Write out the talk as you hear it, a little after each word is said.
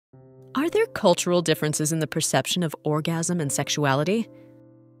Are there cultural differences in the perception of orgasm and sexuality?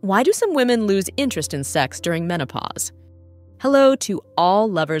 Why do some women lose interest in sex during menopause? Hello to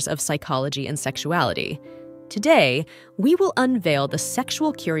all lovers of psychology and sexuality. Today, we will unveil the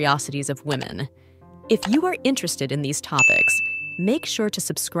sexual curiosities of women. If you are interested in these topics, make sure to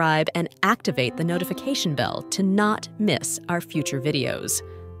subscribe and activate the notification bell to not miss our future videos.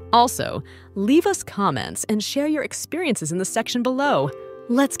 Also, leave us comments and share your experiences in the section below.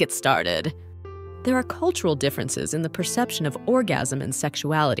 Let's get started. There are cultural differences in the perception of orgasm and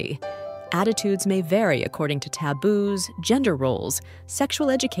sexuality. Attitudes may vary according to taboos, gender roles, sexual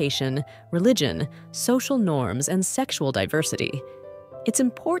education, religion, social norms, and sexual diversity. It's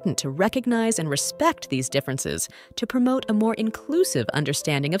important to recognize and respect these differences to promote a more inclusive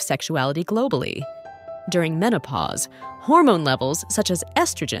understanding of sexuality globally. During menopause, hormone levels such as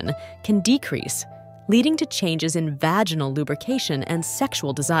estrogen can decrease, leading to changes in vaginal lubrication and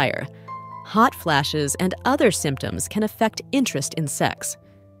sexual desire. Hot flashes and other symptoms can affect interest in sex.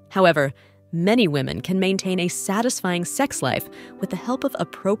 However, many women can maintain a satisfying sex life with the help of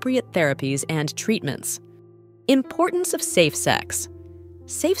appropriate therapies and treatments. Importance of safe sex.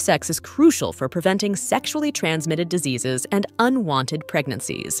 Safe sex is crucial for preventing sexually transmitted diseases and unwanted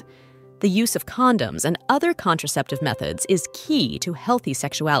pregnancies. The use of condoms and other contraceptive methods is key to healthy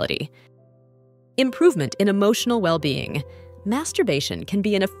sexuality. Improvement in emotional well-being. Masturbation can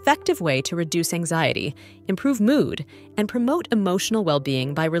be an effective way to reduce anxiety, improve mood, and promote emotional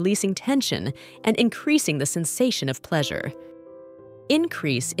well-being by releasing tension and increasing the sensation of pleasure.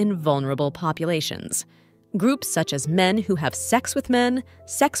 Increase in vulnerable populations. Groups such as men who have sex with men,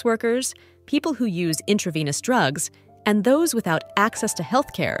 sex workers, people who use intravenous drugs, and those without access to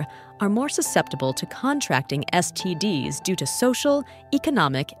healthcare are more susceptible to contracting STDs due to social,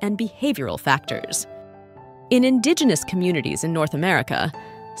 economic, and behavioral factors. In indigenous communities in North America,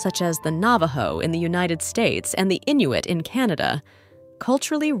 such as the Navajo in the United States and the Inuit in Canada,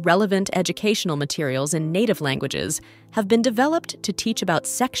 culturally relevant educational materials in native languages have been developed to teach about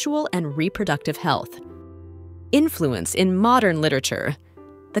sexual and reproductive health. Influence in modern literature.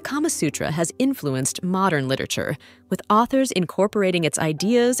 The Kama Sutra has influenced modern literature, with authors incorporating its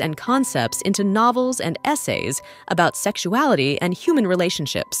ideas and concepts into novels and essays about sexuality and human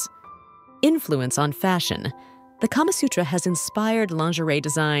relationships. Influence on fashion. The Kama Sutra has inspired lingerie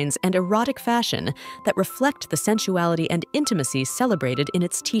designs and erotic fashion that reflect the sensuality and intimacy celebrated in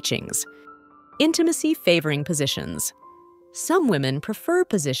its teachings. Intimacy favoring positions. Some women prefer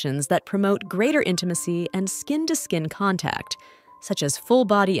positions that promote greater intimacy and skin-to-skin contact, such as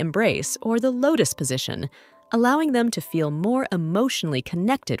full-body embrace or the lotus position, allowing them to feel more emotionally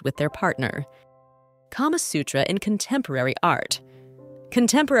connected with their partner. Kama Sutra in contemporary art.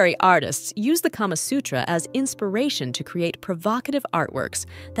 Contemporary artists use the Kama Sutra as inspiration to create provocative artworks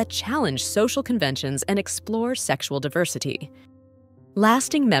that challenge social conventions and explore sexual diversity.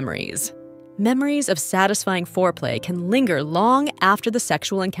 Lasting memories. Memories of satisfying foreplay can linger long after the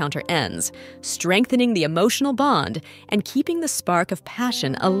sexual encounter ends, strengthening the emotional bond and keeping the spark of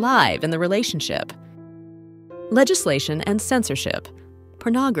passion alive in the relationship. Legislation and censorship.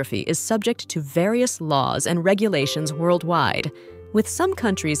 Pornography is subject to various laws and regulations worldwide, with some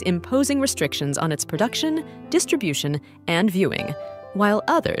countries imposing restrictions on its production, distribution, and viewing, while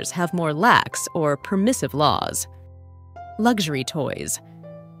others have more lax or permissive laws. Luxury toys.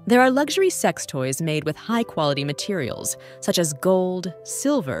 There are luxury sex toys made with high-quality materials, such as gold,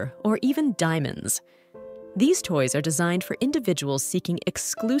 silver, or even diamonds. These toys are designed for individuals seeking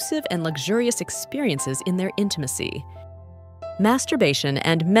exclusive and luxurious experiences in their intimacy. Masturbation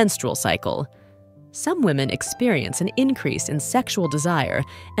and menstrual cycle. Some women experience an increase in sexual desire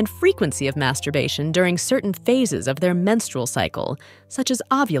and frequency of masturbation during certain phases of their menstrual cycle, such as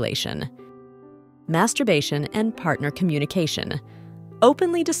ovulation. Masturbation and partner communication.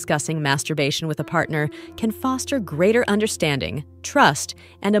 Openly discussing masturbation with a partner can foster greater understanding, trust,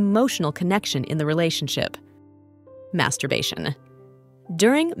 and emotional connection in the relationship. Masturbation.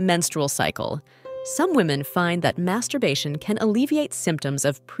 During menstrual cycle, some women find that masturbation can alleviate symptoms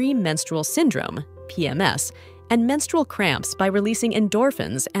of premenstrual syndrome, PMS, and menstrual cramps by releasing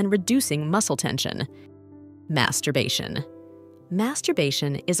endorphins and reducing muscle tension. Masturbation.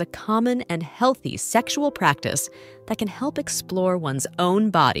 Masturbation is a common and healthy sexual practice that can help explore one's own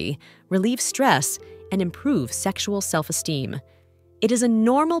body, relieve stress, and improve sexual self-esteem. It is a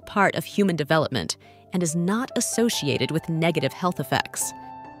normal part of human development and is not associated with negative health effects.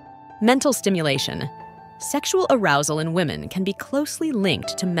 Mental stimulation. Sexual arousal in women can be closely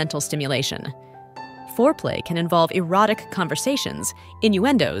linked to mental stimulation. Foreplay can involve erotic conversations,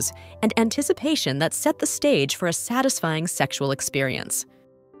 innuendos, and anticipation that set the stage for a satisfying sexual experience.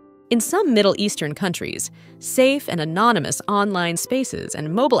 In some Middle Eastern countries, safe and anonymous online spaces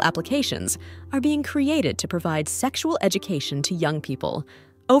and mobile applications are being created to provide sexual education to young people,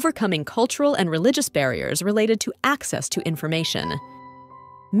 overcoming cultural and religious barriers related to access to information.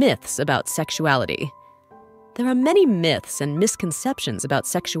 Myths about sexuality. There are many myths and misconceptions about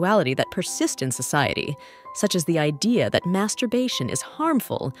sexuality that persist in society, such as the idea that masturbation is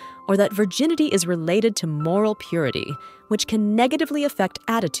harmful or that virginity is related to moral purity, which can negatively affect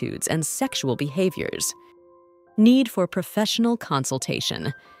attitudes and sexual behaviors. Need for professional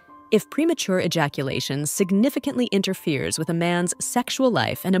consultation. If premature ejaculation significantly interferes with a man's sexual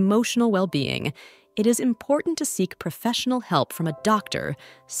life and emotional well-being, it is important to seek professional help from a doctor,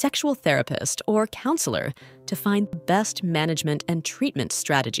 sexual therapist, or counselor to find the best management and treatment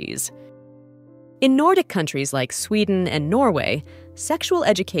strategies. In Nordic countries like Sweden and Norway, sexual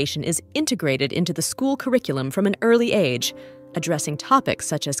education is integrated into the school curriculum from an early age, addressing topics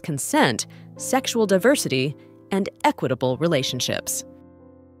such as consent, sexual diversity, and equitable relationships.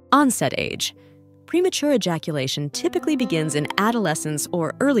 Onset age. Premature ejaculation typically begins in adolescence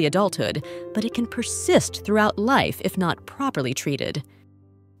or early adulthood, but it can persist throughout life if not properly treated.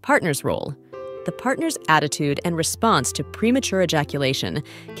 Partner's role. The partner's attitude and response to premature ejaculation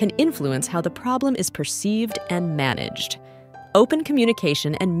can influence how the problem is perceived and managed. Open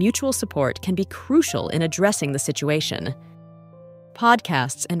communication and mutual support can be crucial in addressing the situation.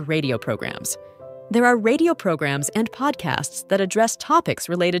 Podcasts and radio programs. There are radio programs and podcasts that address topics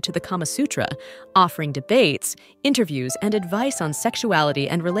related to the Kama Sutra, offering debates, interviews, and advice on sexuality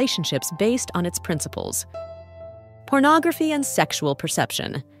and relationships based on its principles. Pornography and sexual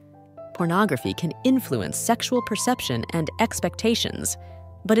perception. Pornography can influence sexual perception and expectations,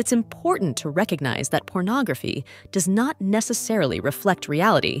 but it's important to recognize that pornography does not necessarily reflect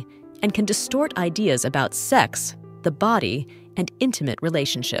reality and can distort ideas about sex, the body, and intimate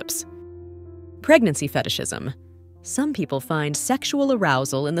relationships. Pregnancy fetishism. Some people find sexual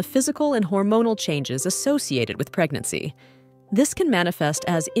arousal in the physical and hormonal changes associated with pregnancy. This can manifest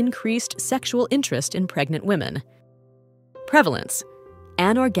as increased sexual interest in pregnant women. Prevalence.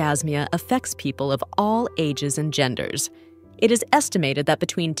 Anorgasmia affects people of all ages and genders. It is estimated that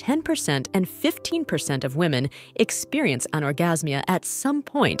between 10% and 15% of women experience anorgasmia at some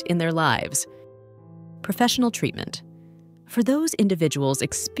point in their lives. Professional treatment. For those individuals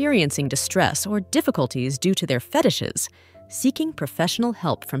experiencing distress or difficulties due to their fetishes, seeking professional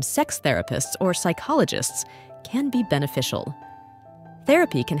help from sex therapists or psychologists can be beneficial.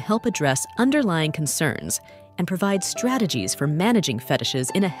 Therapy can help address underlying concerns and provide strategies for managing fetishes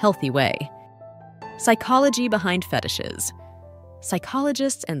in a healthy way. Psychology behind fetishes.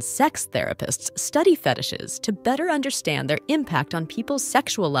 Psychologists and sex therapists study fetishes to better understand their impact on people's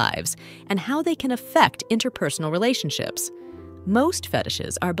sexual lives and how they can affect interpersonal relationships. Most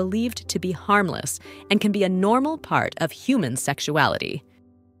fetishes are believed to be harmless and can be a normal part of human sexuality.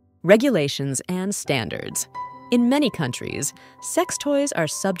 Regulations and standards. In many countries, sex toys are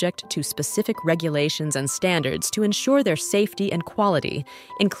subject to specific regulations and standards to ensure their safety and quality,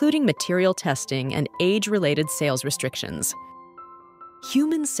 including material testing and age-related sales restrictions.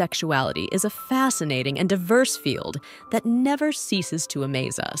 Human sexuality is a fascinating and diverse field that never ceases to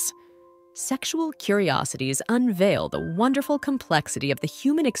amaze us. Sexual curiosities unveil the wonderful complexity of the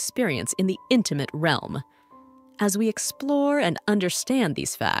human experience in the intimate realm. As we explore and understand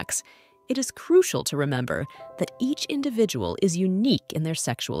these facts, it is crucial to remember that each individual is unique in their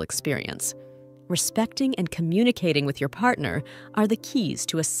sexual experience. Respecting and communicating with your partner are the keys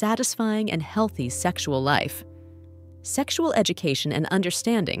to a satisfying and healthy sexual life. Sexual education and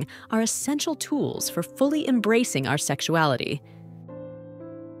understanding are essential tools for fully embracing our sexuality.